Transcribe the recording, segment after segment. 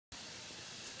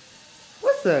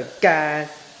What's up, guys?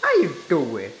 How you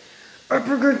doing? Up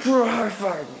against your high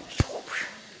five.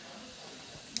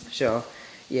 So,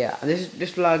 yeah, this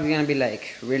vlog is gonna be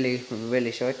like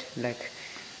really short. I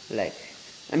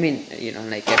mean, you know,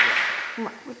 like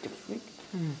what the freak?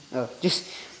 Oh, just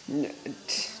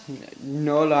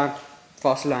no long,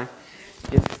 false alarm.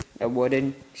 Just a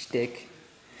wooden stick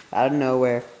out of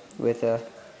nowhere with a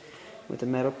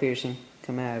metal piercing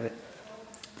coming out of it.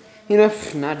 You know,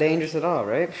 not dangerous at all,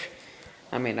 right?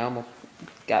 I mean, almost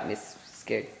got me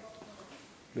scared.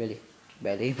 Really,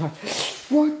 badly.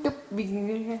 What the?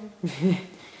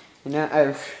 You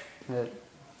know,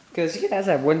 because you guys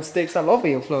have wooden sticks all over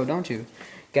your floor, don't you?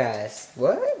 Guys,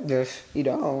 what? You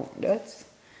don't. That's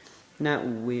not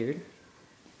weird.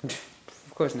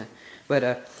 Of course not.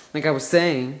 But like I was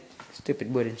saying,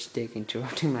 stupid wooden stick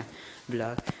interrupting my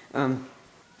vlog.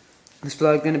 This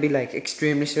vlog is gonna be like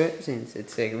extremely short since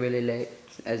it's like really late.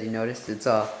 As you noticed, it's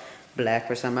all black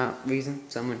for some reason.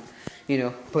 Someone, you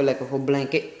know, put like a whole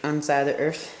blanket on the side of the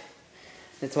earth.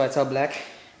 That's why it's all black.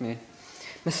 I mean,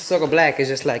 Mr. Circle Black is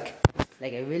just like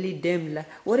a really dim light.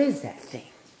 What is that thing?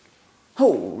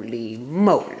 Holy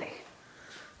moly!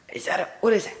 Is that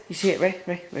what is that? You see it, right?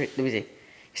 Right? Let me see. You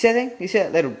see that thing? You see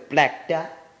that little black dot?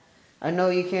 I know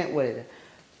you can't. What is it?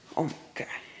 Oh my god!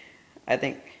 I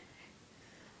think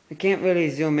we can't really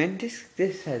zoom in.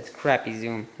 This has crappy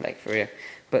zoom, like for real.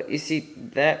 But you see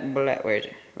that black,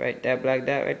 right? That black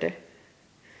dot right there.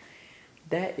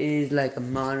 That is like a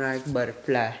monarch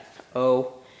butterfly.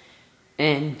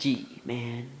 OMG,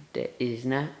 man, that is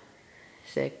not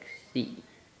sexy.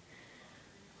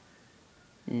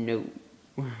 No.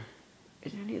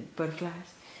 Is there any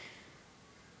butterflies?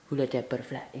 Who let that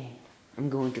butterfly in? I'm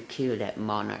going to kill that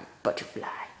monarch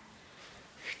butterfly.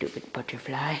 Stupid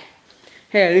butterfly.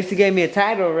 Hey, at least he gave me a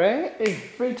title, right?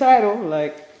 Free title,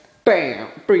 like, bam,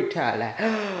 free title.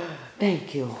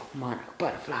 Thank you, monarch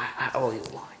butterfly. I owe you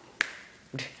one.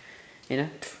 You know?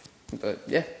 But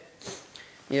yeah.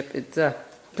 Yep, it's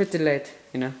pretty late,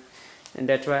 you know. And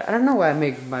that's why I don't know why I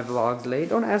make my vlogs late.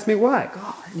 Don't ask me why.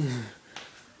 God.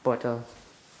 But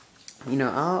you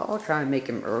know, I'll try and make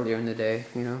them earlier in the day,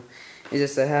 you know. It's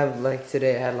just I have, like,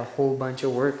 today I had a whole bunch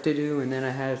of work to do, and then I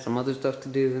had some other stuff to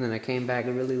do, and then I came back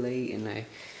really late, and I,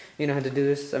 you know, had to do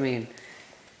this. I mean,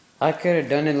 I could have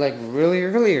done it, like, really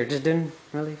earlier, just didn't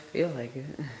really feel like it.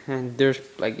 And there's,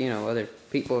 like, you know, other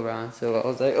people around, so I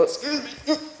was like, oh,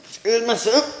 excuse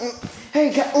myself.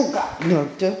 Hey, God, oh, God, no,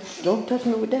 don't touch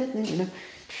me with that thing, you know.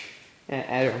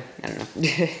 I don't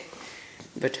know.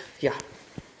 But, yeah.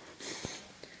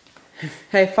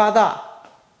 Hey, Father.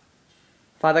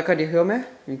 Father, could you hear me?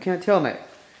 You can't hear me.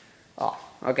 Oh,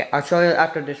 okay. I'll show you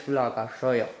after this vlog. I'll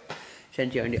show you.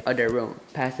 Since you're in the other room,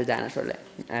 past the dinosaur leg.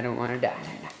 I don't want to die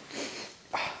right now.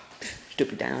 Oh,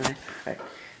 stupid dinosaur. Alright.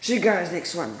 See you guys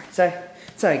next one. Sorry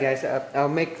guys. I'll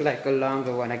make like a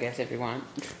longer one, I guess, if you want.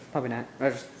 Probably not.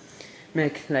 I'll just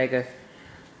make like a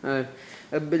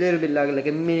little bit longer, like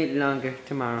a minute longer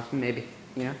tomorrow, maybe.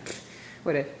 You know?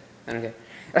 Whatever. I don't care.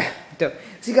 So,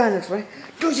 see you guys next one.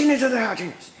 Don't see you next other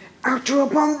hotness. Outro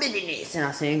upon business. And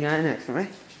I'll see you guys next one,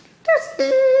 right?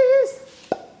 Deuces!